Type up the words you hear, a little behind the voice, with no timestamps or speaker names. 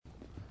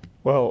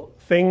Well,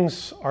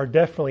 things are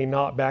definitely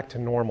not back to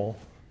normal,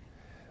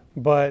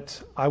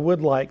 but I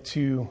would like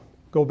to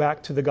go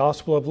back to the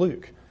Gospel of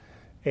Luke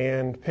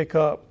and pick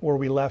up where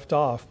we left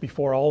off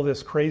before all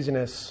this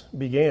craziness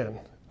began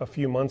a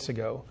few months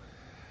ago.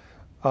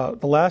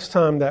 The last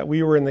time that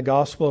we were in the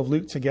Gospel of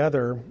Luke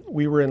together,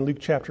 we were in Luke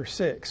chapter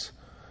 6,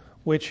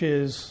 which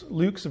is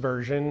Luke's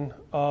version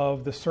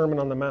of the Sermon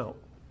on the Mount,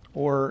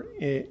 or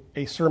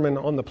a sermon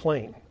on the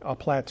plain, a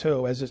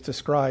plateau, as it's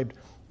described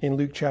in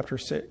Luke chapter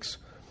 6.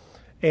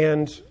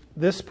 And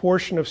this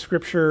portion of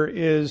Scripture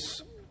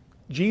is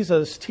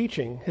Jesus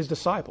teaching his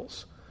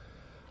disciples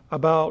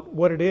about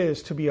what it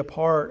is to be a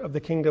part of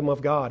the kingdom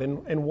of God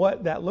and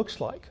what that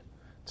looks like,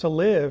 to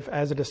live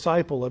as a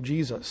disciple of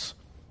Jesus,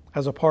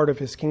 as a part of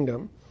his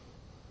kingdom.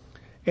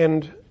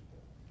 And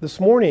this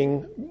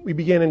morning, we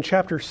begin in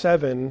chapter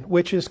 7,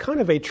 which is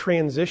kind of a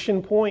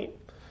transition point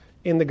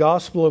in the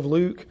Gospel of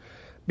Luke,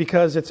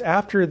 because it's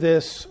after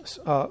this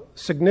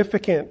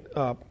significant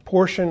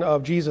portion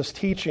of Jesus'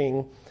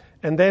 teaching,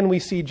 and then we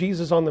see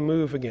Jesus on the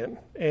move again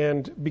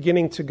and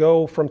beginning to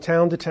go from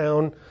town to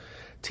town,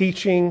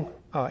 teaching,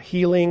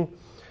 healing.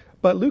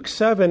 But Luke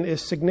 7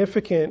 is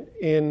significant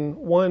in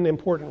one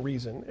important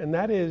reason, and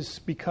that is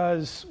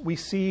because we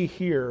see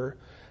here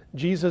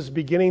Jesus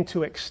beginning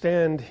to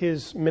extend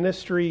his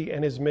ministry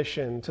and his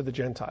mission to the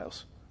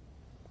Gentiles.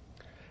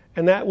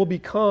 And that will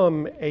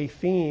become a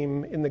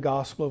theme in the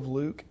Gospel of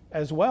Luke,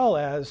 as well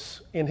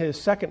as in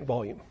his second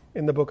volume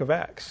in the book of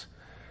Acts,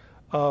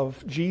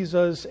 of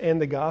Jesus and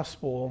the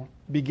gospel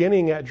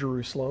beginning at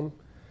Jerusalem,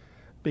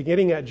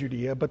 beginning at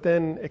Judea, but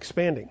then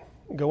expanding,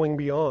 going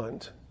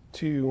beyond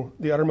to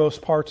the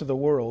uttermost parts of the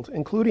world,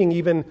 including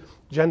even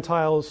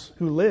Gentiles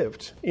who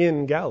lived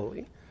in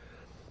Galilee.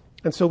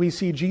 And so we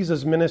see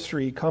Jesus'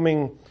 ministry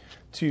coming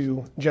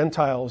to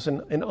Gentiles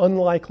and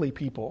unlikely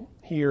people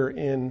here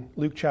in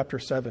Luke chapter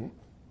 7.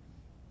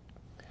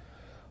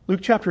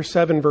 Luke chapter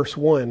 7, verse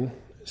 1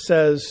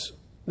 says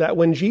that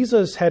when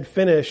Jesus had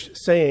finished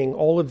saying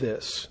all of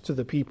this to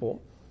the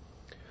people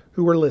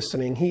who were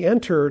listening, he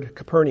entered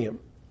Capernaum.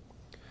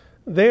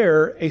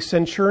 There, a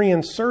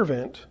centurion's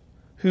servant,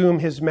 whom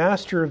his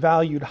master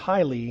valued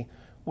highly,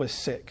 was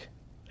sick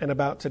and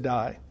about to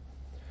die.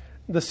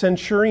 The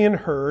centurion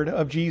heard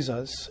of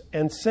Jesus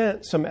and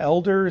sent some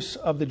elders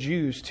of the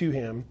Jews to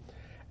him,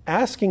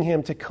 asking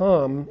him to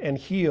come and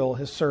heal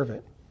his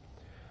servant.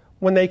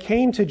 When they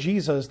came to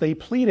Jesus, they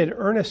pleaded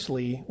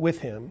earnestly with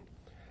him,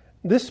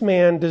 "This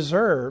man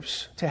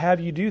deserves to have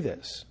you do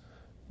this,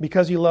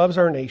 because he loves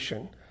our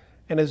nation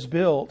and has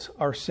built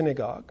our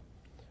synagogue."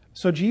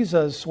 So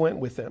Jesus went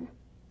with them.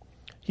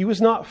 He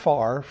was not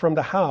far from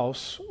the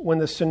house when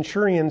the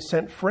centurion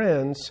sent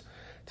friends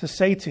to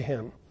say to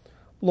him,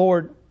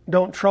 "Lord,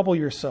 don't trouble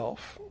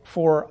yourself,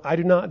 for I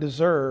do not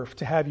deserve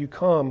to have you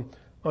come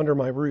under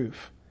my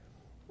roof.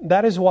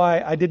 That is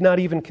why I did not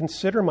even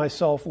consider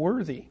myself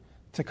worthy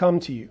to come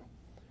to you.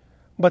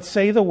 But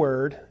say the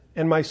word,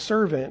 and my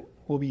servant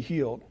will be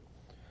healed.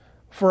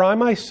 For I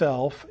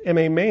myself am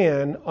a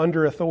man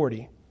under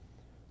authority,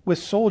 with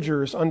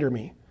soldiers under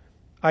me.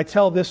 I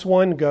tell this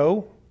one,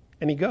 go,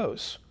 and he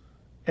goes,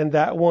 and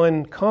that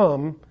one,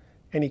 come,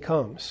 and he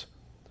comes.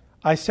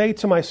 I say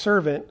to my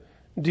servant,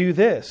 do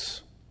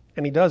this,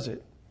 and he does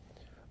it."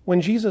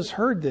 When Jesus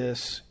heard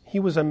this, he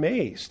was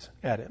amazed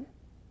at him.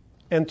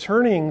 And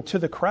turning to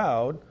the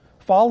crowd,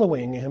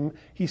 following him,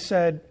 he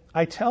said,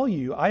 "I tell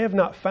you, I have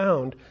not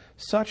found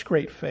such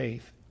great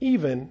faith,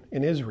 even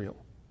in Israel."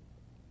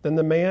 Then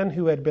the man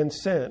who had been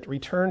sent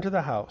returned to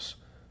the house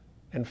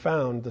and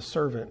found the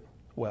servant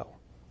well.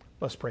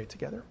 Let's pray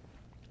together.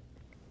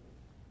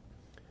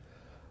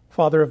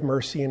 Father of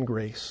mercy and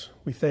grace,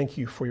 we thank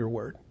you for your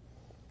word.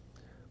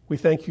 We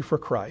thank you for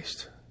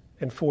Christ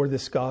and for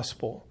this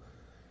gospel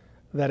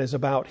that is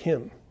about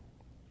him,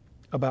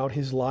 about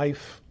his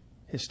life,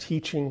 his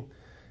teaching,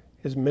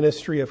 his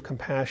ministry of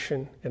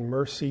compassion and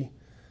mercy,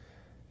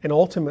 and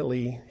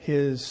ultimately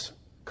his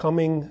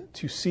coming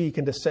to seek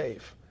and to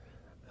save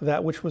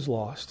that which was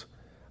lost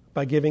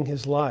by giving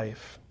his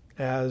life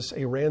as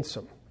a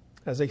ransom,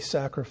 as a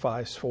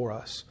sacrifice for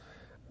us,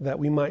 that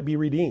we might be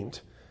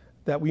redeemed,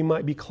 that we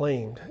might be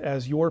claimed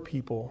as your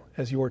people,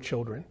 as your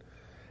children,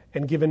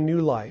 and given new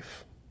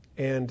life,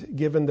 and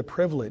given the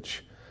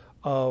privilege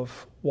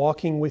of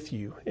walking with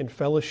you in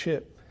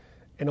fellowship,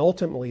 and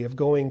ultimately of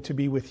going to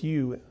be with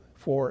you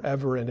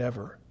forever and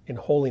ever in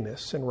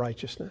holiness and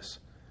righteousness.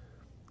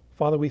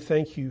 Father, we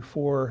thank you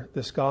for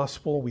this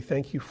gospel. We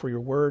thank you for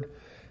your word.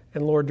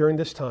 And Lord, during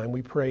this time,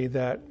 we pray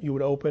that you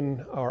would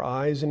open our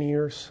eyes and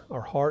ears,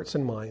 our hearts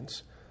and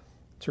minds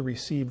to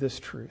receive this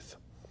truth.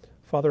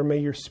 Father, may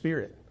your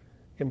Spirit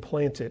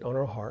implant it on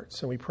our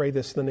hearts. And we pray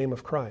this in the name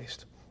of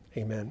Christ.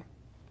 Amen.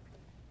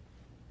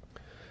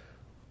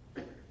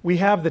 We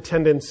have the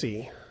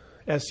tendency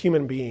as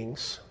human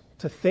beings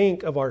to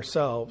think of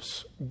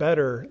ourselves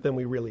better than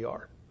we really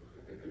are.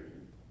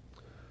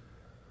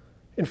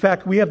 In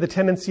fact, we have the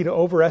tendency to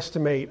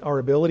overestimate our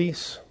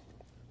abilities.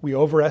 We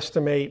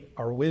overestimate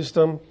our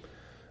wisdom.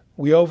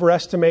 We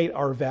overestimate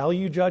our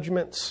value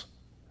judgments.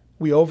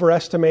 We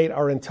overestimate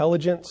our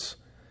intelligence.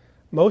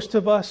 Most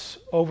of us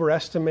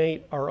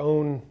overestimate our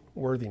own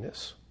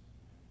worthiness.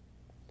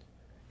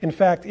 In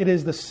fact, it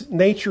is the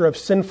nature of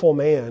sinful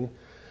man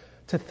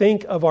to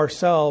think of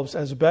ourselves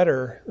as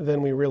better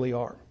than we really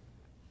are.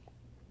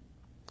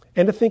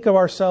 And to think of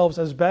ourselves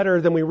as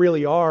better than we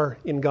really are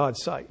in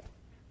God's sight.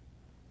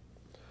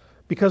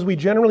 Because we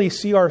generally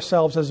see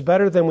ourselves as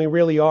better than we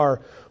really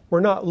are, we're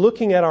not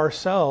looking at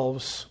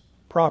ourselves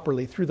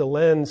properly through the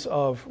lens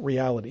of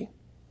reality.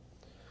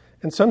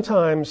 And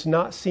sometimes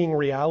not seeing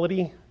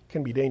reality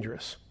can be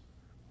dangerous.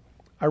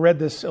 I read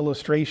this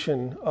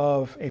illustration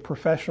of a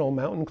professional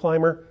mountain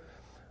climber.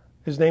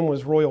 His name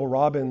was Royal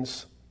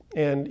Robbins,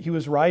 and he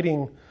was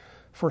writing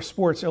for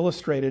Sports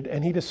Illustrated,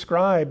 and he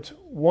described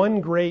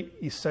one great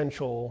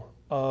essential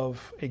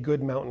of a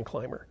good mountain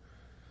climber.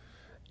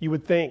 You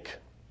would think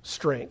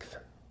strength,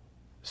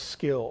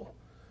 skill,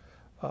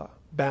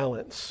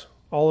 balance,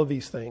 all of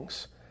these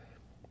things.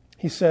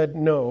 He said,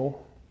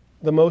 no,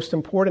 the most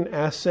important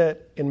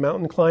asset in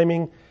mountain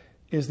climbing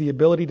is the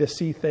ability to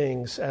see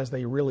things as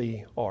they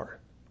really are,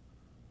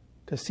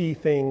 to see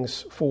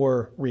things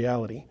for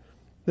reality.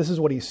 This is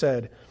what he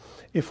said.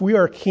 If we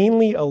are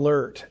keenly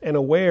alert and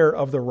aware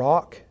of the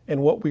rock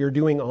and what we are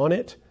doing on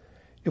it,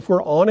 if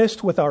we're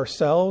honest with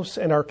ourselves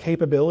and our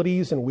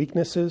capabilities and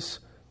weaknesses,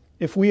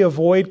 if we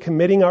avoid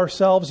committing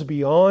ourselves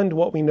beyond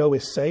what we know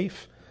is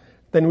safe,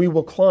 then we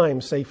will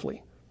climb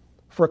safely.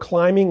 For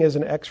climbing is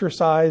an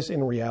exercise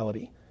in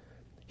reality.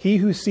 He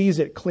who sees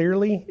it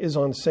clearly is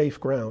on safe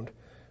ground,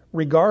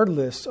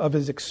 regardless of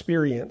his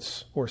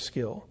experience or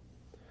skill.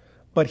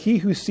 But he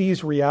who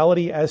sees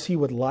reality as he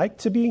would like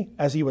to be,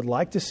 as he would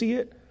like to see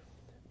it,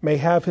 may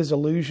have his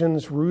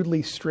illusions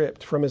rudely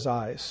stripped from his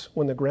eyes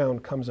when the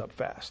ground comes up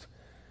fast.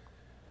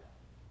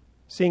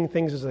 Seeing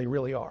things as they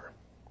really are.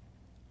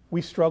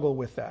 We struggle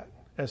with that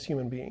as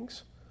human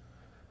beings.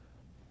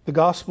 The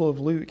Gospel of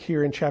Luke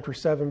here in chapter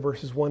 7,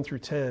 verses 1 through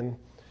 10,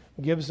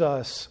 gives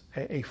us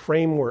a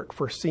framework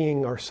for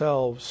seeing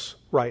ourselves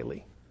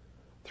rightly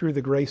through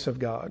the grace of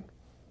God.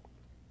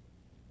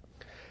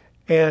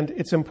 And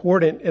it's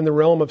important in the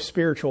realm of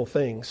spiritual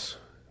things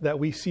that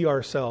we see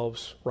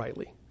ourselves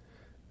rightly,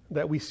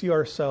 that we see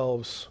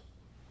ourselves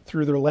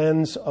through the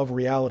lens of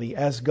reality,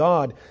 as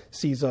God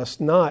sees us,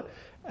 not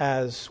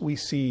as we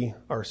see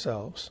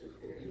ourselves.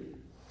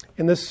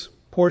 In this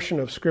portion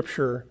of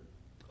Scripture,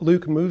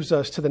 Luke moves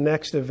us to the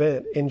next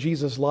event in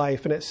Jesus'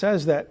 life, and it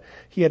says that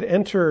he had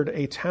entered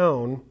a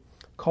town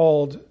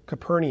called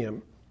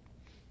Capernaum.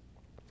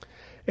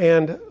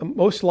 And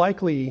most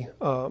likely,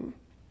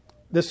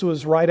 this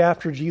was right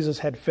after Jesus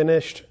had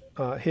finished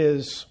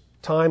his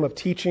time of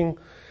teaching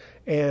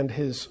and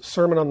his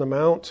Sermon on the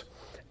Mount.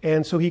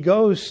 And so he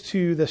goes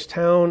to this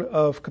town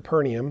of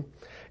Capernaum,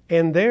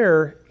 and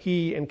there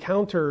he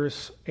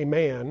encounters a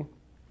man,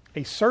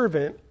 a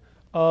servant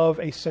of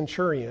a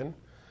centurion,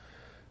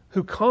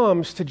 who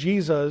comes to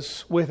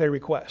Jesus with a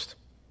request.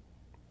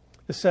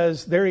 It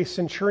says, there a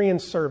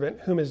centurion's servant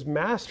whom his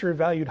master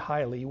valued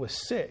highly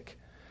was sick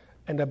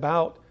and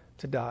about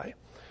to die.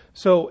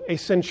 So a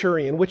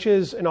centurion, which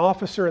is an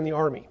officer in the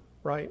army,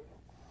 right?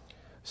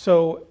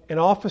 So an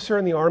officer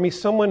in the army,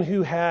 someone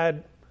who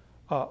had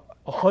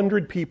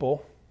 100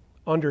 people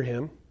under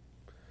him.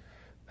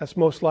 That's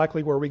most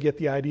likely where we get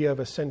the idea of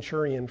a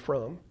centurion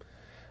from.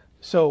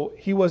 So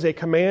he was a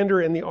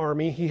commander in the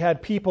army. He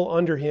had people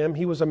under him.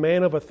 He was a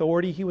man of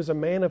authority. He was a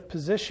man of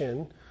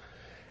position.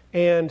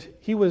 And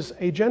he was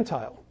a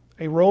Gentile,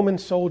 a Roman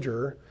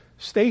soldier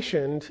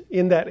stationed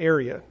in that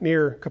area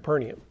near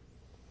Capernaum.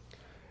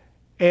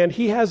 And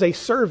he has a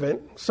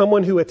servant,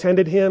 someone who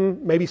attended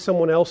him, maybe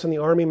someone else in the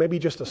army, maybe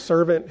just a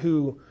servant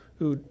who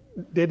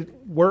did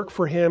work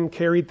for him,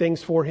 carried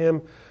things for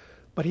him.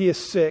 But he is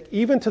sick,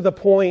 even to the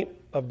point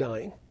of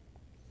dying.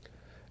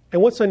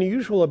 And what's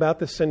unusual about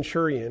the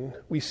centurion,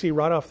 we see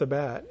right off the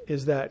bat,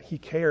 is that he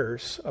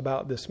cares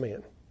about this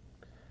man.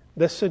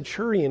 The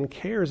centurion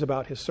cares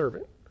about his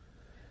servant.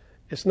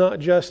 It's not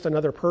just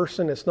another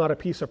person. It's not a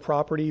piece of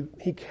property.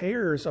 He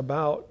cares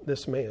about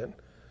this man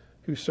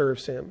who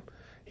serves him.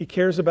 He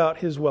cares about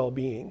his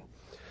well-being.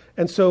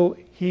 And so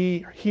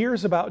he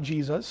hears about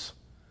Jesus.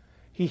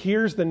 He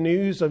hears the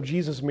news of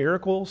Jesus'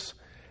 miracles.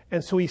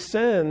 And so he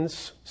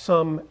sends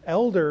some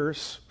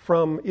elders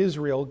from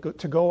Israel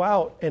to go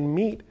out and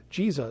meet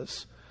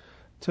Jesus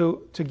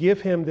to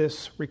give him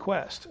this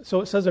request.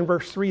 So it says in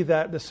verse 3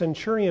 that the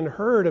centurion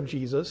heard of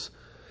Jesus,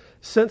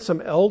 sent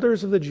some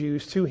elders of the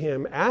Jews to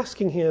him,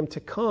 asking him to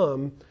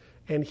come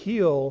and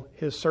heal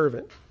his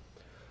servant.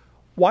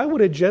 Why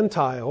would a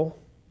Gentile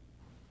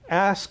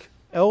ask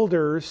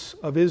elders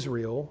of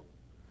Israel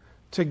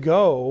to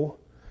go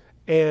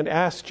and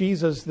ask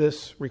Jesus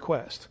this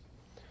request?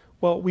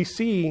 Well, we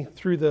see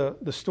through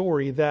the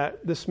story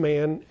that this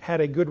man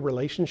had a good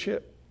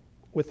relationship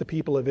with the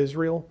people of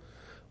Israel,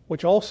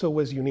 which also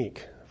was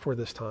unique for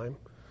this time,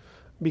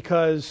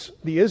 because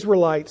the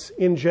Israelites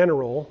in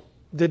general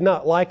did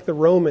not like the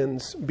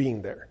Romans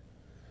being there.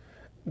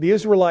 The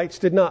Israelites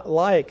did not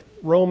like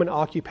Roman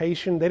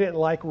occupation. They didn't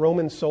like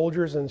Roman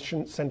soldiers and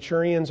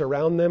centurions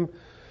around them.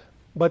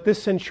 But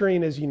this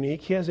centurion is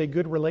unique. He has a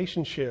good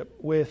relationship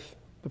with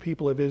the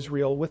people of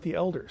Israel, with the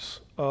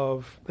elders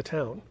of the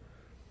town.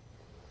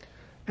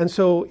 And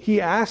so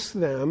he asks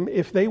them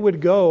if they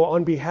would go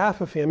on behalf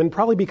of him, and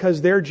probably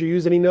because they're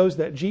Jews and he knows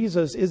that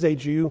Jesus is a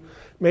Jew,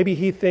 maybe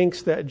he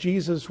thinks that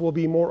Jesus will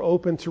be more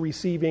open to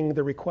receiving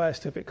the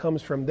request if it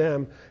comes from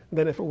them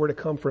than if it were to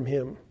come from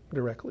him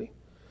directly.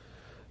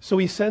 So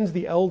he sends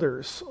the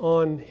elders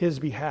on his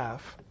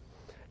behalf,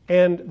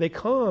 and they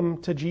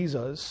come to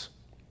Jesus,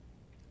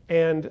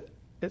 and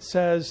it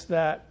says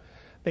that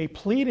they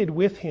pleaded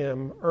with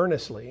him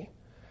earnestly,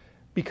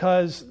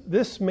 because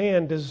this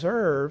man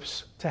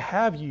deserves to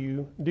have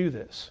you do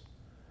this,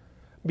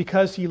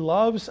 because he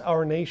loves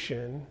our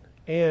nation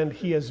and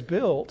he has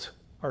built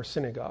our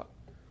synagogue.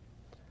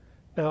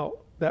 Now,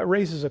 that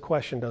raises a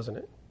question, doesn't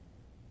it?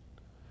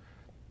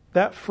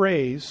 That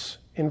phrase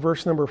in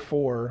verse number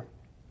 4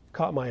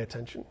 caught my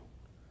attention.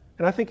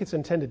 And I think it's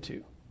intended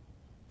to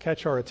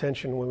catch our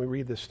attention when we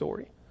read this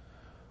story.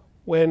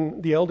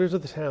 When the elders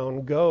of the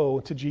town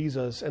go to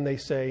Jesus and they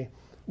say,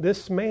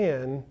 this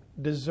man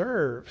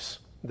deserves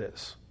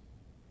this.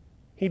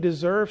 He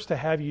deserves to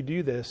have you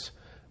do this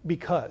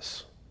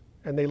because,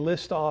 and they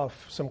list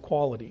off some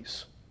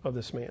qualities of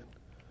this man,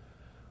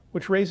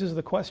 which raises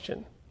the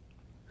question,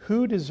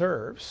 who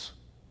deserves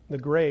the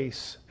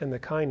grace and the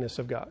kindness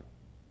of God?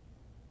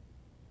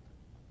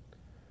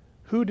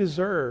 Who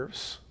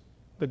deserves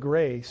the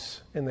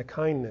grace and the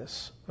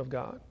kindness of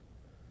God?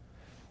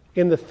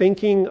 In the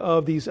thinking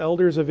of these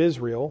elders of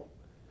Israel,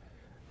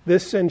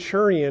 this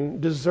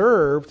centurion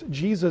deserved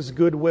Jesus'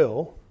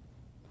 goodwill,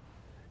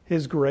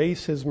 his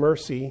grace, his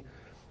mercy,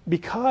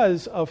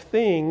 because of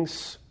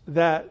things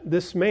that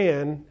this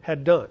man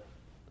had done.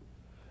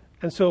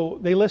 And so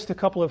they list a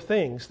couple of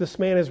things. This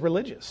man is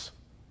religious.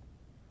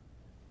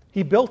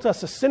 He built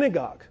us a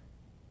synagogue.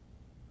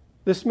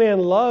 This man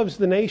loves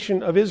the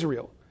nation of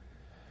Israel.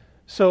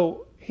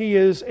 So he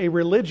is a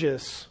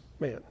religious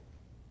man.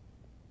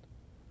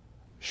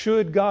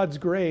 Should God's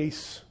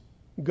grace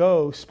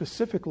go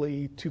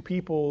specifically to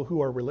people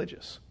who are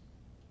religious,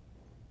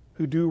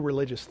 who do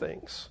religious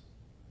things,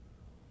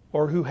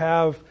 or who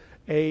have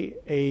a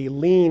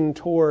lean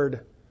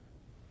toward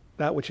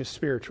that which is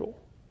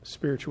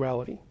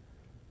spirituality?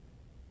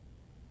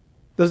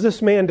 Does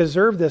this man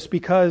deserve this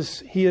because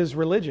he is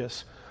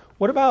religious?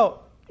 What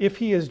about if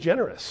he is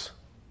generous?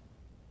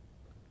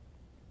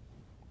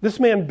 This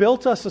man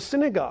built us a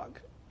synagogue.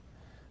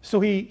 So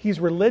he's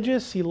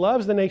religious, he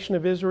loves the nation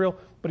of Israel,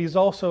 but he's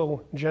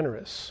also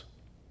generous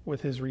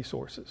with his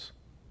resources.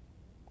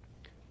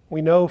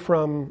 We know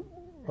from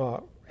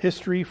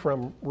history,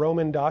 from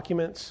Roman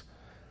documents,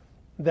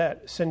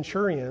 that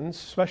centurions,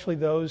 especially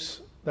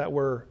those that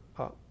were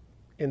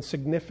in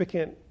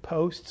significant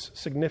posts,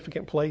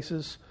 significant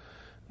places,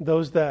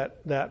 those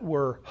that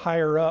were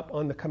higher up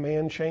on the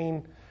command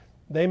chain,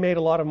 they made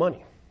a lot of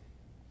money.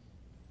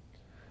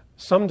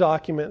 Some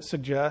documents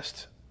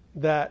suggest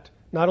that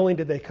not only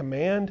did they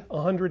command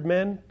 100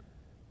 men,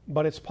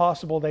 but it's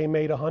possible they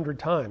made 100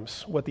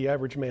 times what the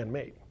average man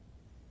made.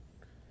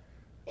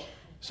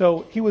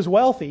 So he was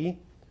wealthy,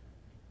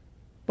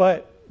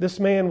 but this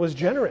man was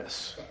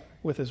generous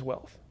with his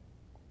wealth.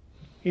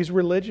 He's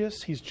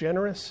religious, he's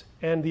generous,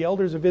 and the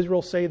elders of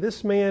Israel say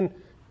this man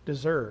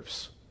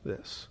deserves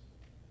this.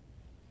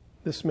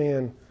 This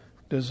man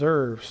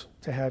deserves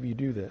to have you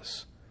do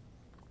this.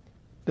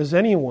 Does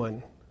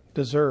anyone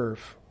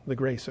deserve the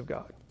grace of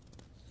God?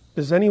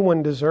 Does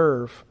anyone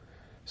deserve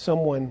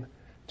someone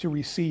to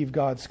receive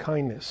God's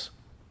kindness?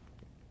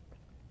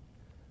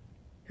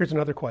 Here's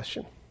another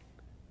question.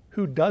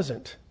 Who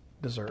doesn't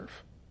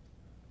deserve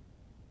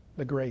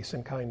the grace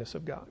and kindness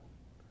of God?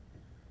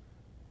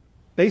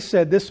 They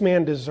said this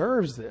man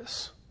deserves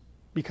this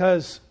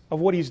because of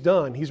what he's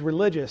done. He's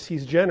religious,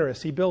 he's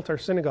generous, he built our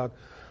synagogue.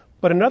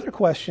 But another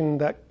question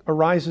that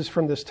arises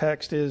from this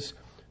text is,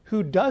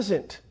 who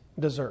doesn't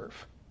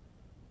deserve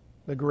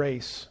the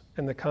grace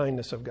and the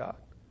kindness of God?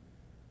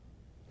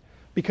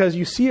 Because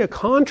you see a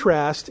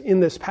contrast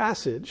in this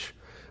passage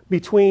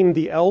between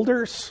the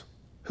elders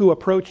who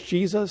approach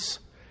Jesus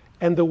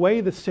and the way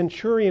the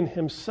centurion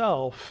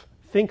himself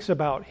thinks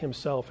about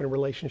himself in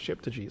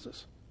relationship to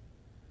Jesus.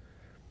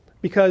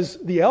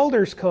 Because the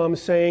elders come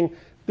saying,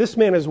 this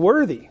man is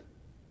worthy.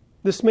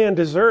 This man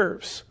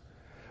deserves.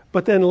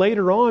 But then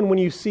later on, when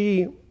you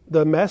see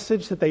the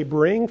message that they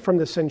bring from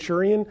the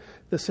centurion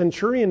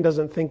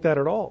doesn't think that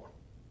at all.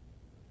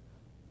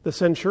 The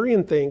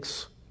centurion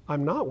thinks,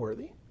 I'm not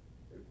worthy.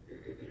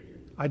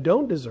 I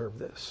don't deserve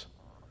this.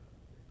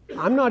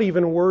 I'm not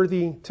even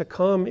worthy to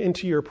come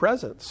into your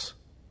presence.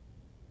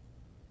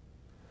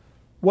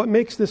 What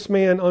makes this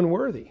man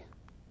unworthy?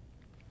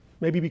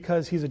 Maybe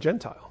because he's a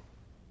Gentile.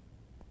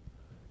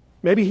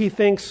 Maybe he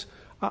thinks,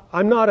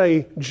 I'm not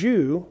a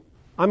Jew,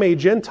 I'm a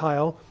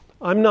Gentile,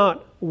 I'm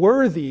not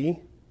worthy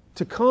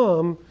to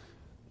come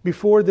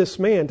before this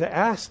man, to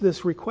ask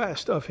this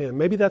request of him.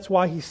 Maybe that's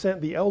why he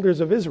sent the elders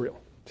of Israel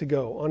to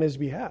go on his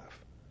behalf.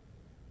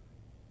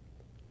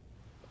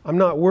 I'm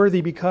not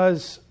worthy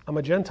because I'm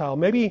a Gentile.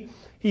 Maybe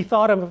He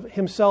thought of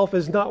himself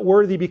as not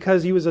worthy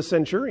because he was a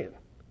centurion.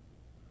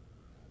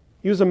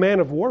 He was a man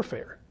of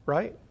warfare,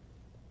 right?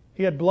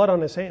 He had blood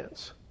on his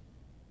hands.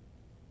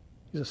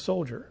 He's a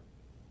soldier.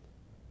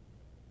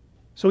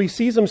 So he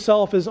sees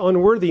himself as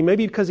unworthy,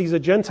 maybe because he's a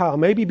Gentile,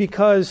 maybe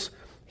because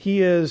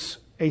he is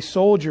a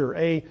soldier,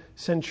 a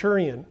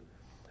centurion.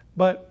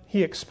 But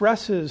he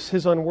expresses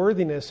his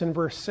unworthiness in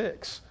verse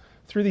 6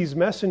 through these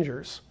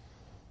messengers.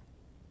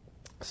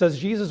 It says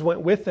Jesus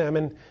went with them,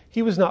 and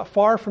he was not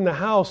far from the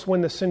house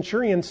when the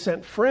centurion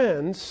sent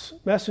friends,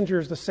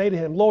 messengers, to say to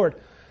him, "Lord,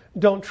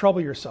 don't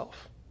trouble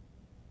yourself,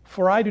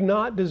 for I do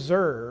not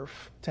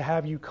deserve to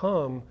have you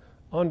come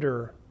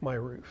under my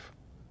roof.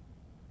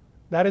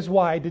 That is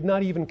why I did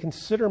not even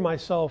consider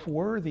myself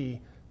worthy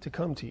to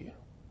come to you."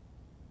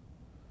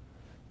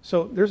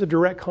 So there's a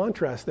direct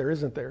contrast there,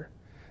 isn't there?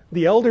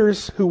 The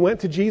elders who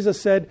went to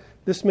Jesus said,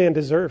 "This man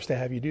deserves to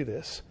have you do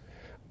this."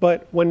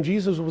 But when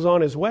Jesus was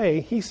on his way,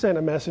 he sent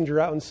a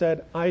messenger out and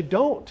said, "I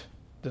don't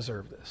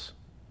deserve this.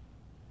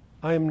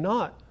 I am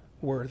not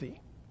worthy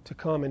to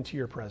come into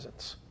your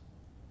presence."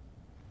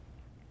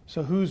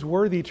 So who's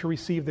worthy to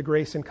receive the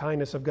grace and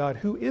kindness of God?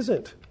 Who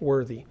isn't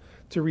worthy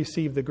to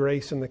receive the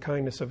grace and the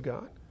kindness of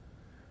God?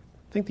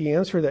 I think the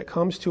answer that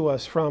comes to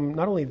us from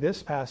not only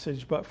this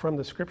passage, but from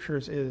the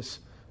scriptures is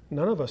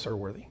none of us are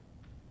worthy.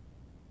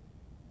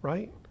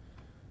 Right?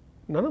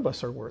 None of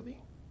us are worthy.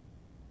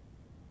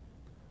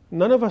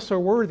 None of us are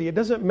worthy. It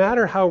doesn't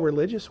matter how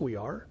religious we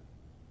are.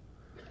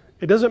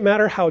 It doesn't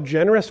matter how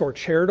generous or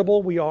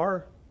charitable we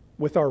are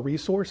with our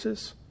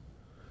resources.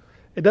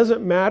 It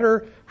doesn't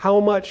matter how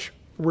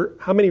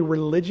many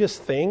religious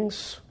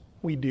things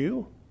we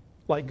do,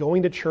 like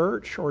going to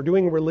church or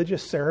doing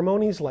religious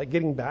ceremonies like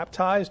getting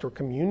baptized or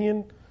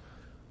communion.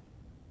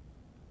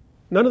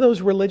 None of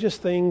those religious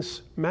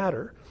things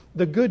matter.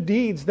 The good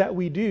deeds that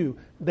we do,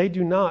 they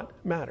do not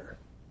matter.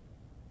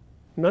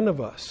 None of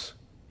us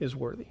is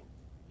worthy.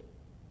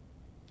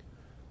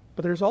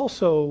 But there's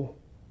also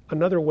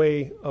another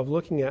way of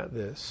looking at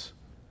this,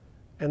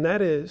 and that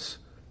is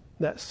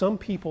that some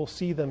people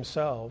see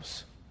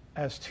themselves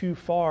as too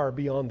far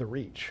beyond the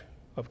reach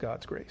of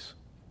God's grace.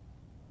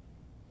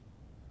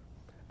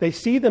 They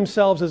see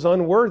themselves as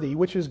unworthy,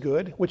 which is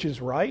good, which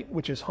is right,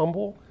 which is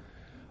humble,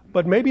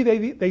 but maybe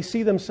they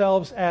see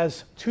themselves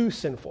as too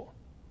sinful,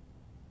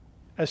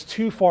 as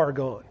too far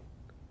gone,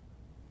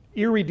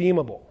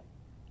 irredeemable,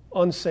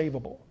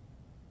 unsavable.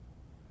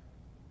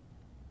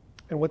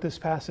 And what this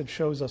passage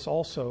shows us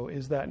also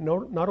is that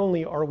not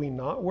only are we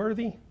not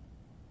worthy,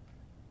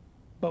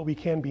 but we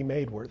can be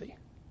made worthy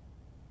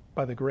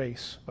by the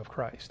grace of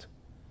Christ.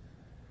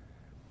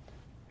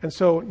 And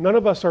so none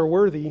of us are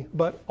worthy,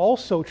 but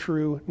also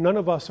true, none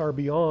of us are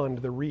beyond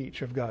the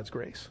reach of God's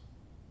grace.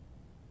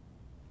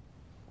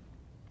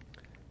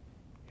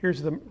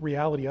 Here's the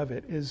reality of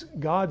it, is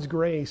God's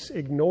grace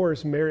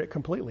ignores merit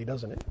completely,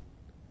 doesn't it?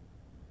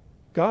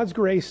 God's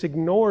grace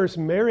ignores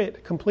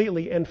merit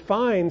completely and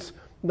finds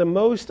the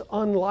most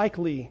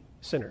unlikely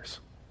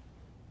sinners.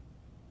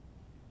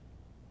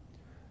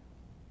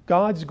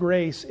 God's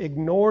grace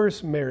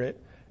ignores merit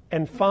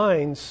and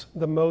finds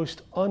the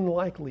most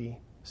unlikely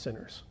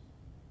sinners.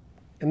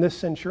 And this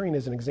centurion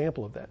is an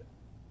example of that.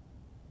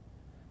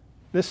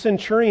 This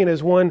centurion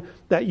is one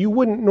that you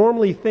wouldn't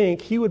normally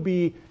think he would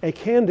be a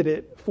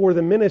candidate for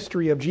the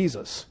ministry of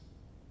Jesus.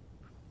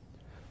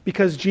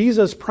 Because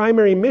Jesus'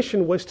 primary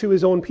mission was to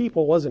his own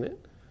people, wasn't it?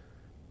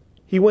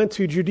 He went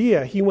to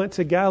Judea, he went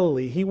to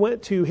Galilee, he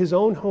went to his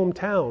own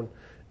hometown,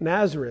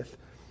 Nazareth.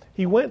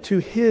 He went to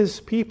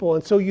his people,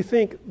 and so you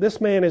think this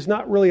man is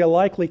not really a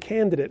likely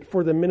candidate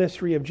for the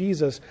ministry of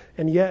Jesus,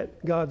 and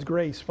yet God's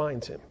grace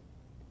finds him.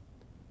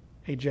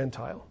 A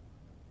Gentile,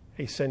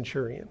 a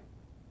centurion.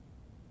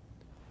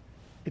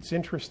 It's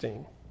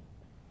interesting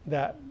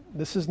that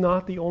this is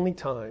not the only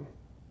time.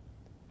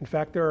 In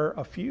fact, there are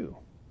a few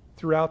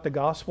throughout the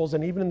Gospels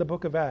and even in the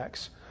book of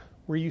Acts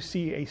where you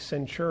see a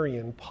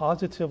centurion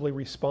positively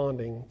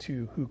responding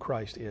to who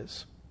Christ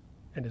is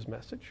and his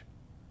message.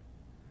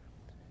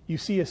 You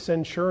see a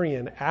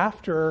centurion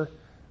after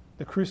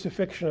the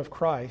crucifixion of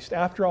Christ,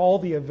 after all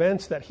the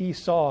events that he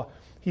saw,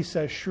 he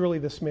says, "Surely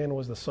this man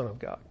was the Son of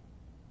God."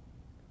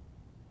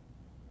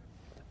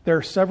 There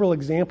are several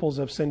examples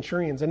of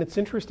centurions, and it's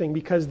interesting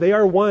because they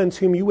are ones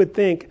whom you would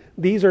think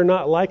these are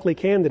not likely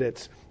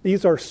candidates.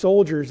 These are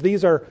soldiers.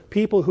 These are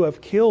people who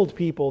have killed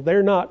people.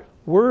 They're not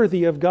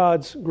worthy of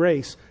God's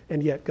grace,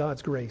 and yet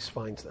God's grace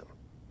finds them.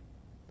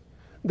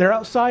 They're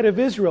outside of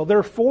Israel.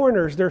 They're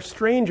foreigners. They're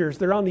strangers.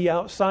 They're on the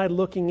outside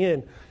looking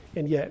in,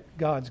 and yet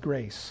God's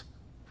grace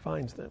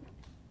finds them.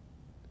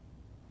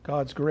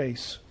 God's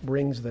grace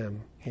brings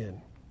them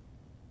in.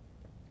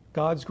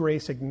 God's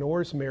grace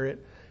ignores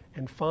merit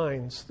and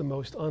finds the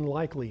most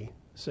unlikely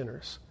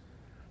sinners.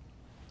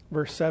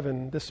 Verse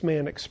 7, this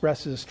man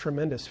expresses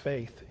tremendous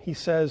faith. He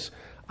says,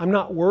 "I'm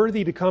not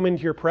worthy to come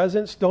into your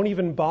presence. Don't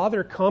even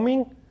bother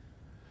coming.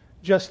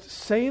 Just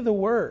say the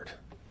word,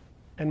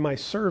 and my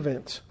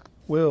servant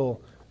will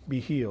be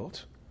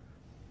healed."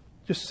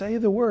 Just say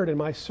the word, and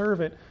my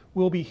servant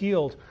will be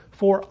healed.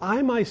 For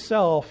I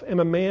myself am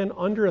a man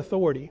under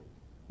authority,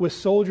 with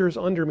soldiers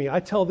under me. I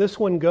tell this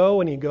one,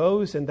 go, and he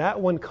goes, and that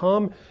one,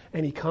 come,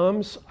 and he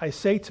comes. I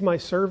say to my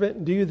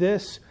servant, do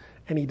this,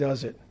 and he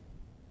does it.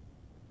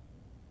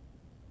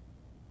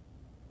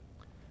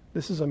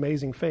 This is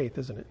amazing faith,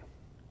 isn't it?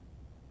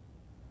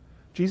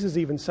 Jesus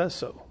even says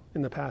so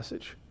in the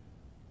passage.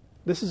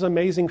 This is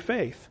amazing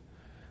faith.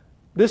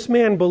 This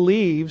man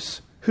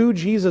believes who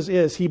Jesus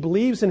is. He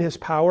believes in his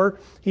power.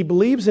 He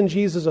believes in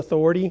Jesus'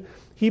 authority.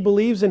 He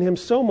believes in him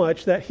so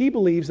much that he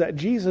believes that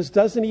Jesus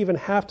doesn't even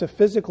have to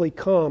physically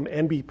come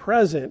and be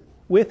present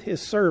with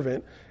his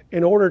servant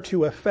in order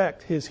to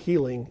effect his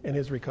healing and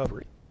his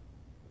recovery.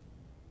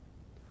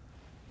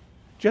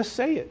 Just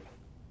say it.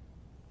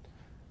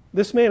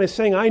 This man is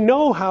saying, I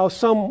know how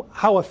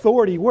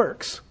authority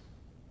works.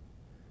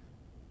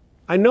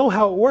 I know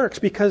how it works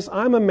because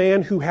I'm a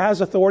man who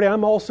has authority.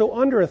 I'm also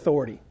under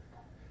authority.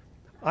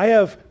 I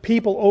have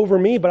people over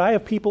me, but I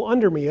have people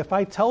under me. If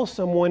I tell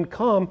someone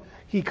come,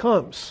 he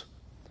comes.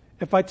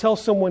 If I tell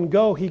someone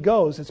go, he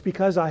goes. It's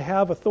because I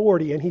have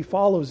authority and he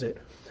follows it.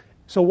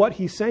 So what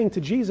he's saying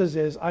to Jesus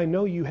is, I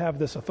know you have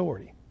this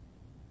authority.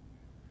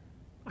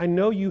 I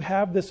know you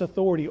have this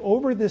authority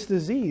over this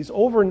disease,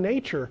 over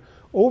nature,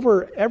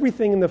 over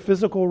everything in the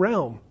physical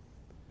realm.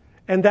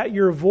 And that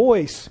your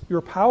voice,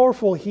 your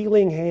powerful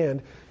healing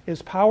hand,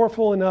 is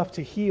powerful enough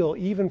to heal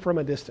even from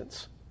a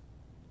distance.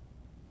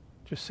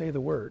 Just say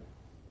the word,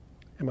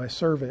 and my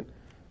servant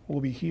will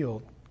be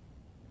healed.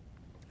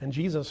 And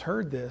Jesus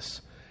heard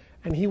this,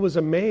 and he was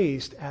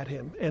amazed at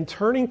him. And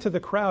turning to the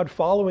crowd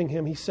following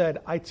him, he said,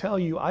 I tell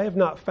you, I have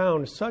not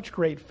found such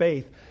great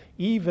faith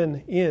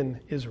even in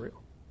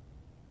Israel.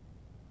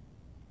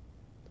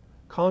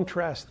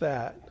 Contrast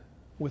that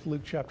with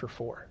Luke chapter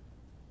 4.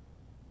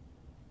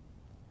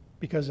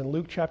 Because in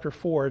Luke chapter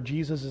 4,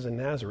 Jesus is in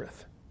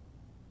Nazareth.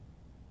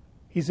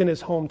 He's in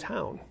his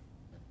hometown.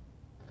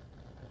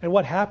 And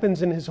what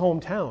happens in his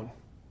hometown?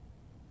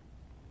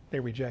 They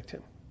reject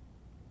him.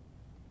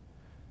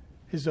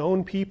 His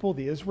own people,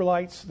 the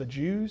Israelites, the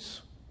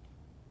Jews,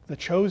 the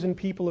chosen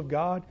people of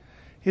God,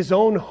 his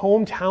own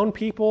hometown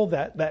people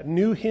that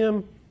knew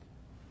him,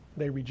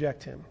 they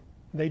reject him.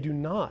 They do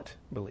not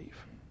believe.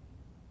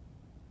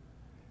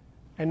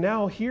 And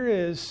now here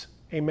is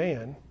a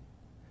man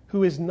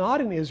who is not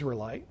an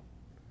Israelite.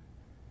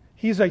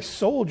 He's a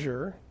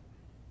soldier,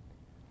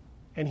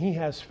 and he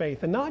has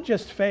faith. And not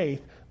just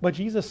faith, but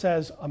Jesus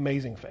says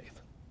amazing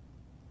faith.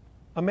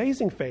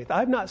 Amazing faith.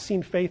 I've not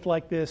seen faith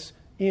like this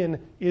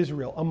in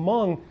Israel,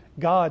 among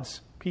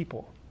God's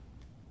people.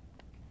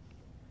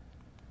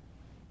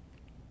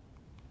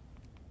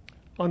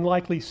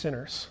 Unlikely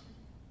sinners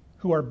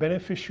who are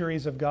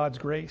beneficiaries of God's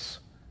grace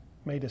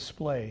may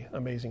display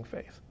amazing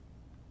faith.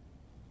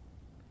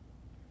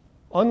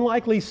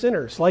 Unlikely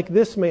sinners like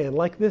this man,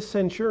 like this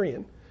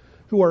centurion,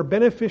 who are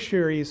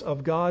beneficiaries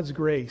of God's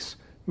grace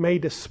may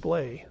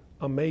display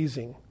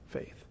amazing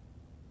faith.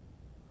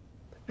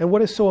 And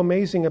what is so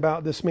amazing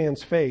about this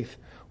man's faith?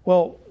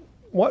 Well,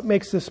 what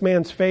makes this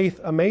man's faith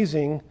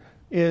amazing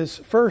is,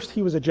 first,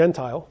 he was a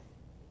Gentile.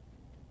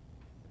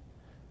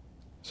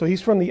 So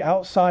he's from the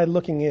outside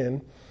looking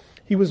in.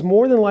 He was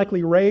more than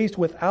likely raised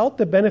without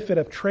the benefit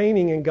of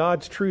training in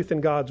God's truth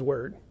and God's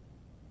word.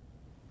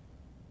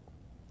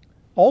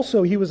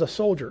 Also, he was a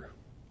soldier.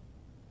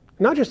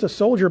 Not just a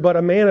soldier, but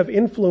a man of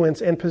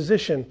influence and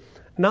position.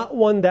 Not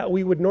one that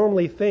we would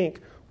normally think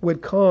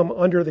would come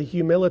under the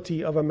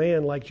humility of a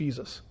man like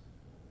Jesus.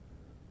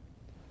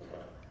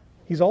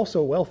 He's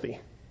also wealthy.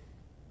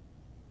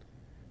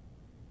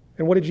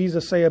 And what did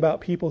Jesus say about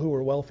people who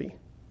are wealthy?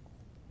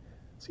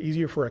 It's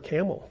easier for a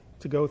camel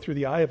to go through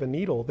the eye of a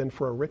needle than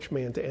for a rich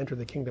man to enter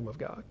the kingdom of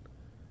God.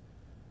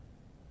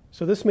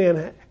 So this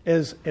man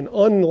is an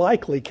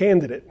unlikely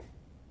candidate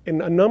in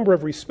a number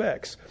of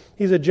respects.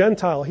 He's a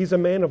Gentile. He's a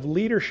man of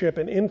leadership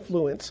and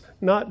influence,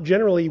 not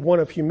generally one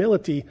of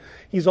humility.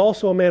 He's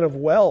also a man of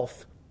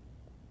wealth.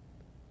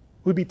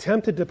 We'd be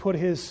tempted to put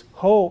his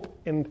hope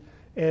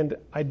and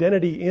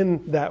identity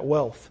in that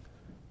wealth.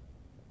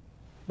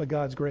 But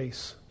God's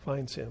grace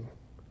finds him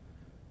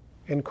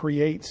and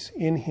creates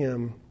in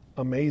him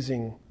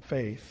amazing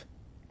faith.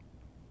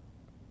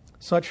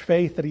 Such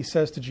faith that he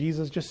says to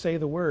Jesus, just say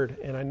the word,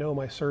 and I know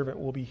my servant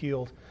will be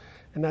healed.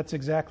 And that's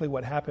exactly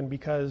what happened,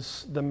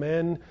 because the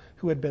men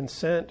who had been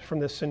sent from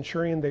the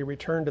centurion, they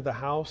returned to the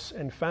house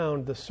and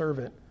found the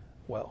servant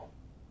well.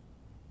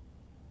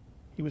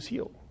 He was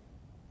healed.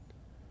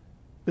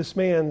 This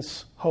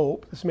man's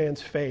hope, this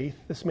man's faith,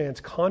 this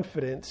man's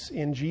confidence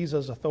in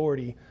Jesus'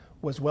 authority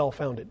was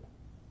well-founded.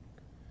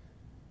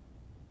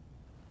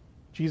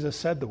 Jesus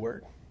said the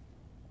word,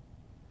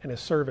 and his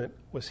servant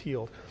was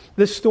healed.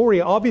 This story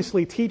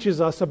obviously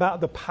teaches us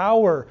about the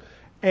power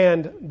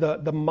and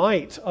the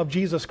might of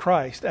Jesus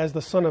Christ as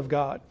the Son of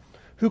God,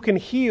 who can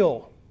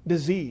heal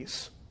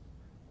disease.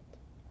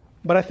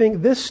 But I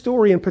think this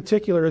story in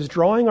particular is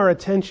drawing our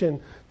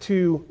attention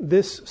to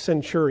this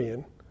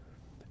centurion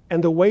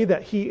and the way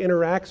that he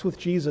interacts with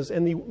Jesus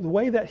and the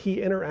way that he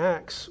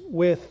interacts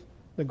with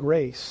the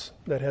grace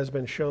that has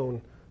been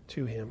shown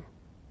to him.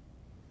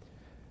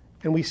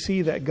 And we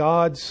see that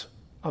God's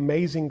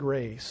amazing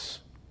grace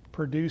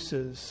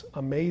produces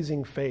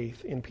amazing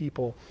faith in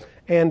people.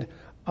 And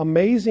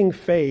amazing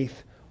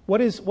faith,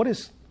 what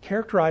is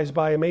characterized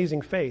by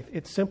amazing faith?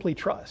 It simply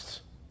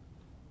trusts.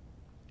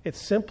 It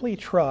simply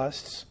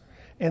trusts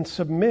and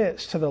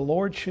submits to the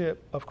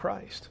lordship of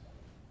Christ.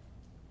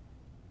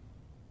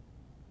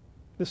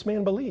 This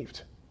man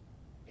believed.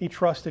 He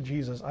trusted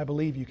Jesus. I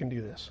believe you can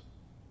do this.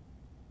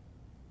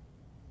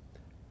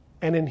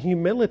 And in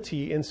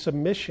humility, in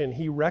submission,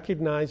 he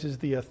recognizes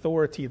the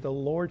authority, the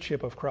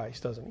lordship of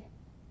Christ, doesn't he?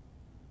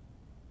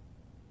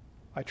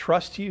 I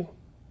trust you.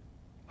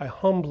 I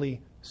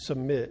humbly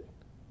submit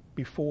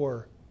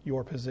before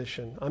your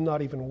position. I'm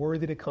not even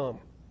worthy to come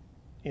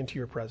into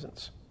your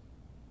presence.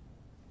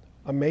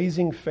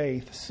 Amazing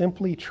faith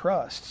simply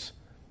trusts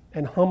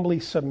and humbly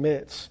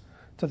submits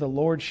to the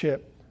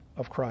lordship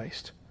of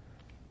Christ.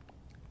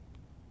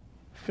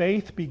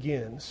 Faith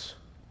begins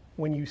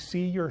when you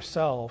see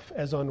yourself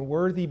as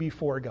unworthy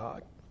before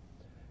God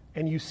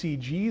and you see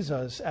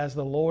Jesus as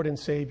the Lord and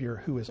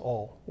Savior who is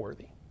all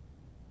worthy.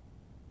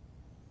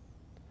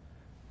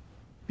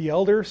 The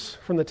elders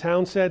from the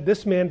town said,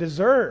 "This man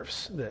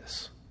deserves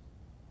this."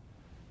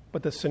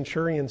 But the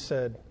centurion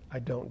said, "I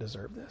don't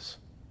deserve this."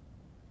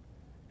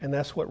 And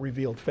that's what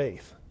revealed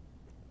faith.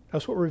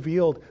 That's what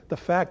revealed the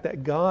fact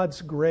that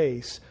God's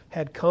grace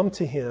had come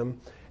to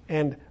him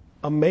and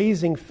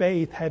amazing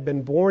faith had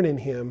been born in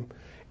him.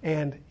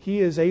 And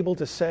he is able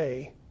to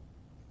say,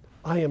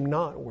 "I am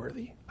not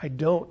worthy. I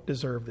don't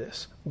deserve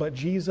this. But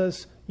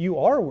Jesus, you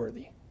are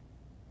worthy.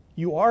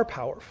 You are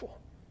powerful.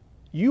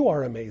 You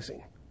are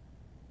amazing."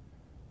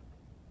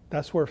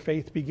 That's where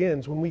faith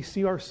begins. When we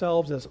see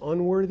ourselves as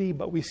unworthy,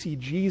 but we see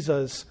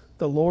Jesus,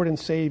 the Lord and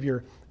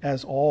Savior,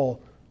 as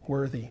all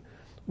worthy.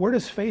 Where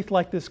does faith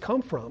like this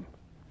come from?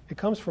 It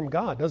comes from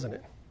God, doesn't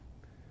it?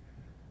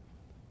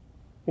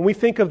 When we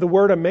think of the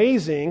word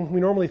amazing, we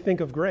normally think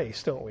of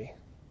grace, don't we?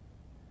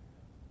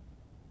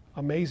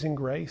 Amazing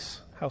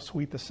grace, how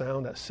sweet the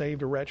sound that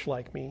saved a wretch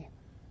like me.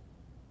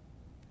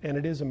 And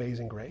it is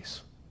amazing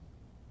grace.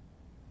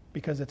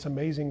 Because it's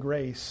amazing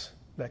grace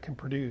that can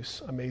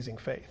produce amazing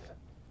faith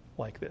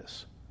like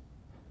this.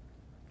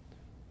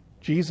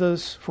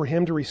 Jesus, for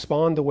him to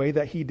respond the way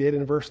that he did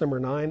in verse number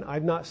 9,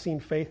 "I've not seen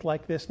faith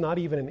like this, not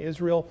even in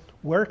Israel."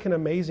 Where can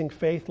amazing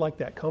faith like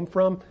that come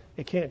from?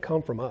 It can't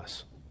come from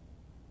us.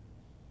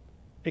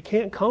 It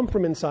can't come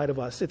from inside of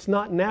us. It's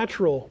not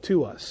natural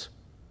to us.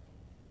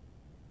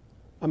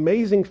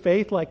 Amazing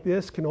faith like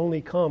this can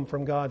only come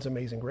from God's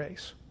amazing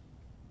grace.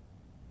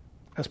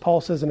 As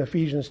Paul says in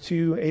Ephesians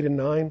 2, 8 and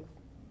 9,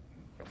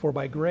 "For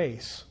by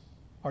grace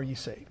are ye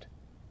saved,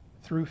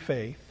 through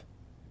faith,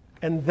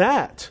 and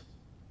that,"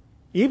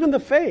 even the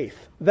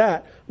faith,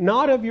 "that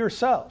not of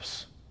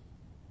yourselves,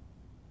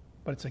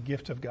 but it's a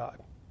gift of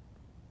God,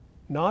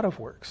 not of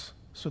works,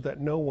 so that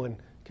no one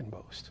can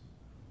boast."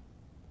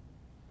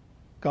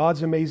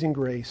 God's amazing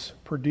grace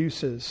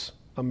produces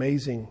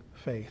amazing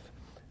faith.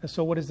 And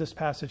so what is this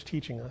passage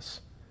teaching us?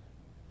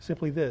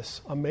 Simply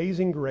this: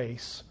 amazing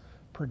grace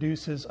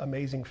produces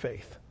amazing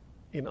faith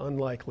in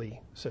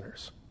unlikely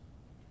sinners.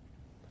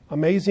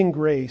 Amazing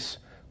grace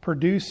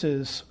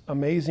produces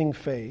amazing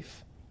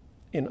faith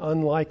in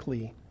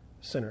unlikely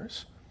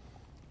sinners.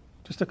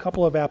 Just a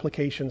couple of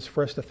applications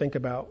for us to think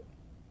about.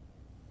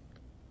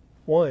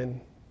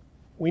 One,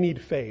 we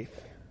need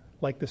faith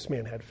like this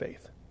man had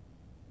faith.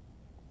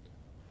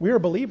 We are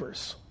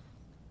believers.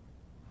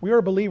 We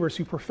are believers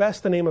who profess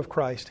the name of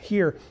Christ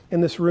here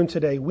in this room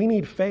today. We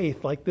need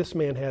faith like this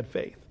man had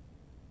faith.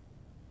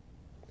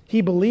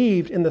 He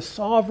believed in the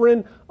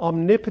sovereign,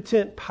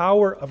 omnipotent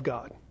power of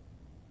God.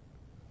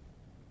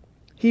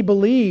 He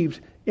believed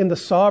in the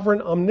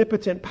sovereign,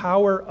 omnipotent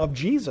power of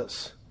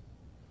Jesus.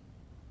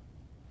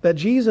 That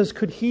Jesus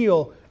could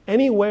heal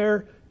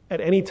anywhere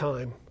at any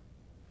time,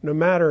 no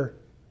matter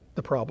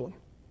the problem.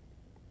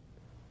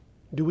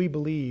 Do we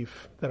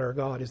believe that our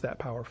God is that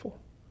powerful?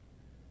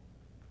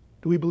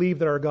 Do we believe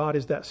that our God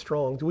is that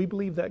strong? Do we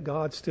believe that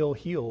God still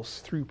heals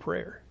through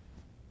prayer?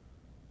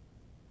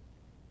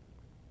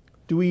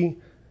 Do we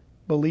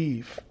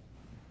believe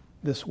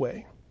this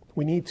way?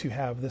 We need to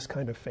have this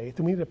kind of faith,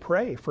 and we need to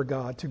pray for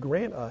God to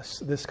grant us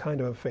this kind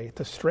of faith,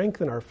 to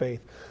strengthen our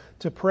faith,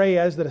 to pray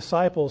as the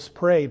disciples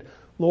prayed,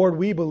 "Lord,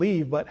 we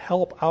believe, but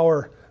help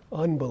our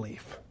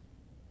unbelief."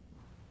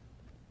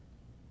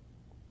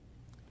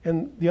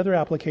 And the other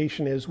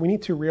application is we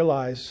need to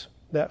realize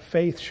that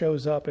faith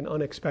shows up in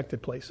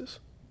unexpected places.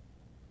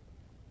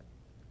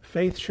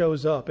 Faith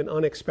shows up in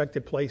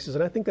unexpected places.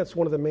 And I think that's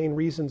one of the main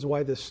reasons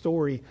why this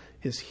story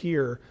is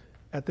here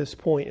at this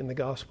point in the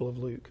Gospel of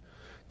Luke.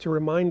 To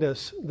remind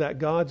us that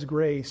God's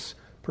grace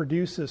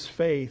produces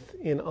faith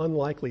in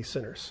unlikely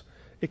sinners.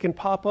 It can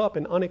pop up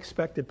in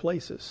unexpected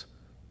places.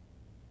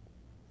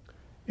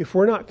 If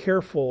we're not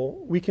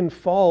careful, we can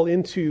fall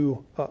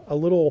into a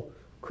little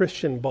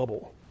Christian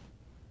bubble.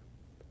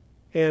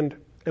 And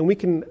we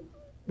can,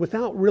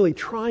 without really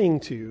trying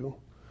to,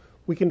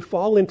 we can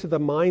fall into the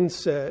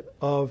mindset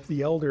of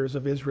the elders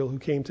of Israel who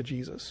came to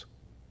Jesus.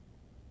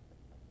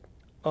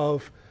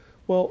 Of,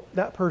 well,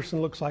 that person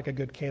looks like a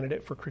good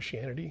candidate for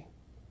Christianity.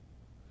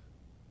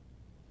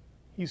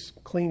 He's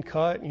clean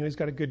cut, he's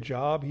got a good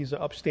job, he's an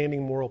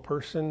upstanding moral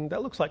person.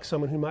 That looks like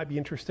someone who might be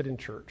interested in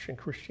church and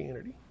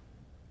Christianity.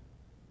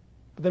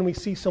 But then we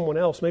see someone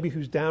else, maybe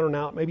who's down and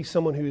out, maybe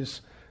someone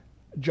who's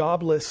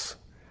jobless,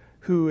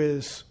 who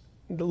is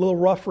a little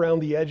rough around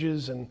the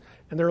edges, and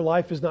their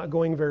life is not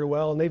going very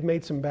well, and they've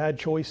made some bad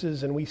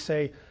choices, and we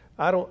say,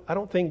 I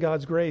don't think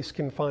God's grace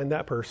can find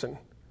that person.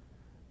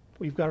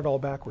 We've got it all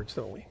backwards,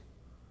 don't we?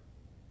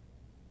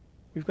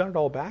 We've got it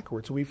all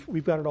backwards.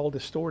 We've got it all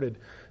distorted,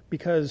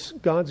 because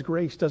God's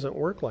grace doesn't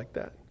work like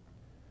that.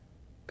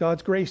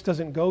 God's grace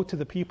doesn't go to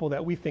the people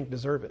that we think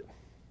deserve it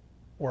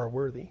or are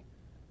worthy.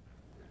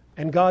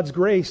 And God's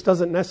grace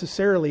doesn't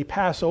necessarily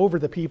pass over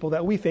the people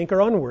that we think are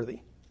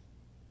unworthy.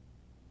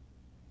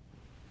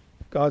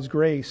 God's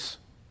grace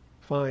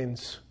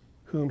finds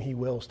whom He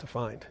wills to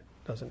find,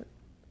 doesn't it?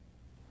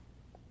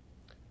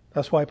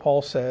 That's why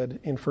Paul said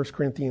in 1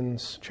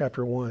 Corinthians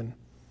chapter 1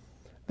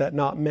 that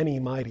not many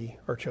mighty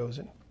are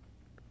chosen,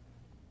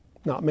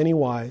 not many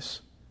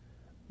wise,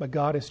 but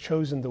God has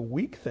chosen the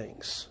weak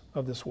things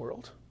of this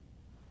world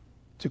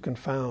to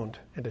confound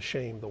and to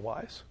shame the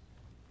wise.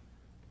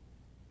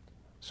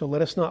 So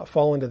let us not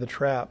fall into the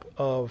trap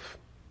of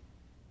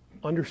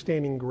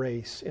understanding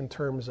grace in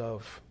terms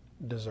of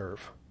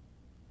deserve,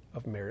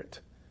 of merit.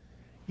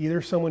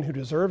 Either someone who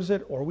deserves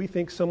it, or we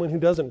think someone who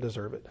doesn't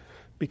deserve it.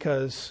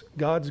 Because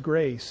God's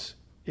grace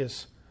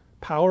is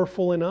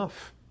powerful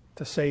enough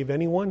to save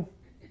anyone,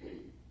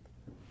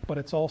 but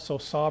it's also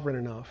sovereign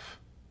enough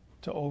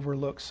to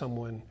overlook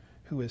someone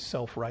who is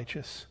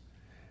self-righteous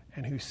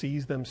and who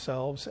sees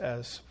themselves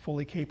as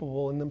fully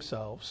capable in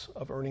themselves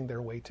of earning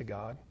their way to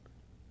God,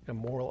 a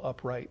moral,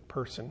 upright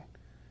person.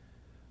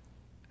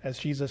 As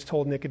Jesus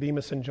told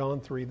Nicodemus in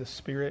John 3, the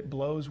Spirit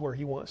blows where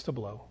He wants to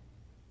blow.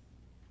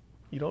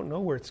 You don't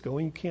know where it's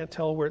going. You can't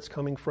tell where it's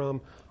coming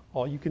from.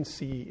 All you can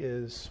see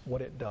is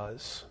what it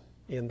does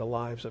in the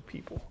lives of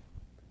people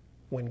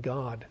when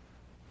God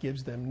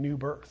gives them new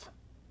birth.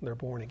 They're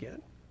born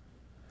again.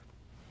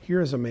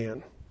 Here is a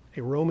man,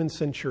 a Roman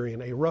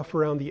centurion, a rough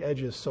around the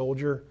edges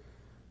soldier.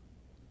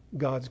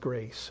 God's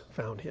grace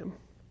found him.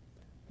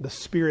 The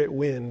Spirit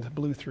wind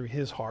blew through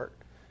his heart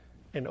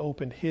and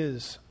opened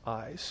his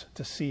eyes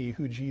to see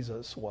who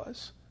Jesus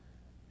was,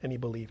 and he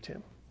believed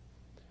Him.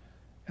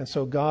 And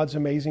so God's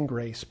amazing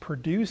grace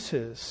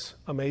produces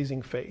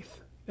amazing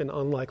faith in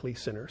unlikely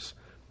sinners.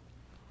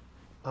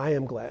 I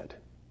am glad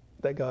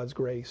that God's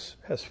grace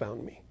has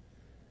found me.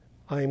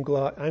 I'm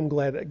glad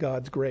that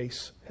God's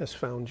grace has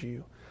found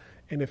you.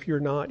 And if you're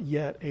not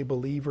yet a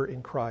believer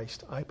in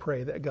Christ, I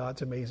pray that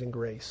God's amazing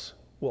grace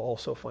will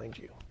also find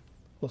you.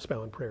 Let's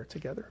bow in prayer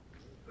together.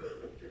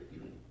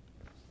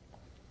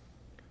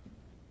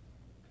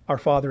 Our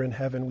Father in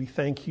heaven, we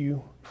thank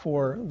You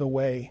for the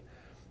way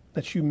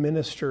that You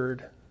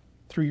ministered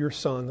through Your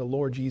Son, the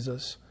Lord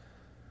Jesus.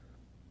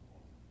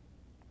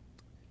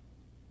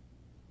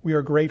 We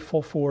are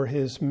grateful for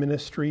His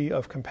ministry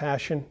of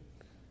compassion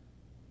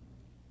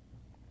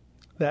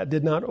that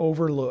did not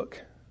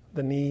overlook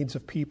the needs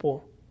of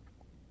people.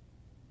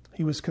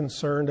 He was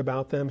concerned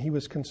about them. He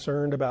was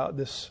concerned about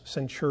this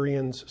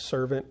centurion's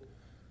servant.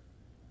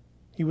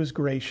 He was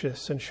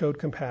gracious and showed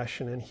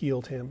compassion and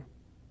healed him.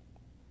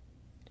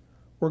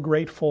 We're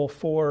grateful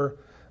for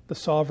the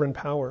sovereign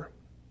power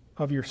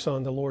of Your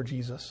Son, the Lord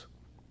Jesus,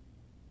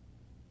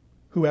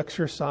 who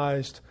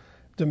exercised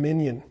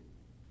dominion,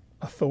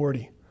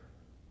 authority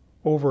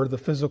over the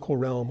physical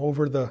realm,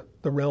 over the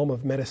realm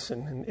of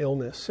medicine and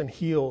illness, and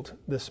healed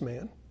this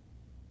man,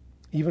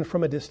 even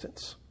from a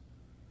distance.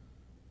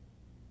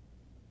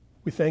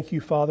 We thank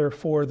You, Father,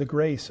 for the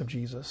grace of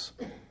Jesus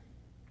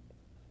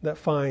that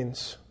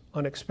finds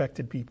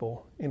unexpected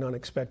people in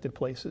unexpected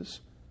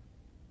places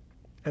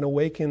and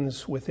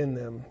awakens within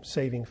them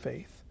saving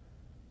faith.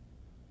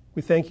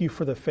 We thank You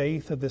for the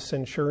faith of this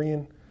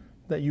centurion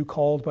that You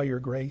called by Your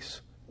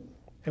grace.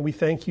 And we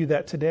thank You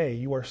that today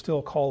You are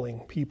still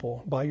calling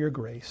people by Your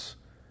grace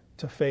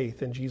to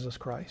faith in Jesus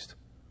Christ.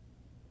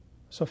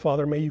 So,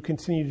 Father, may You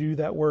continue to do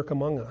that work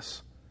among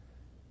us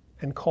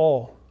and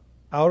call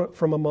out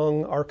from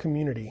among our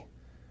community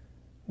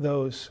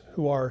those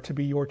who are to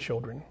be Your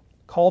children.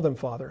 Call them,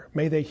 Father.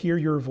 May they hear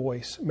Your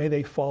voice. May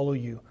they follow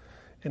You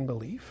and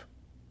believe.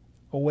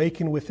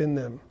 Awaken within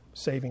them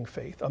saving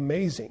faith,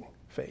 amazing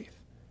faith.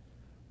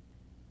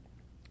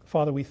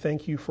 Father, we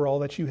thank You for all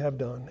that You have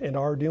done and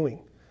are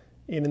doing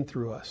in and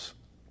through us.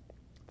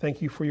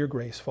 Thank You for Your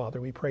grace, Father.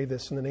 We pray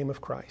this in the name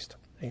of Christ.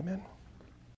 Amen.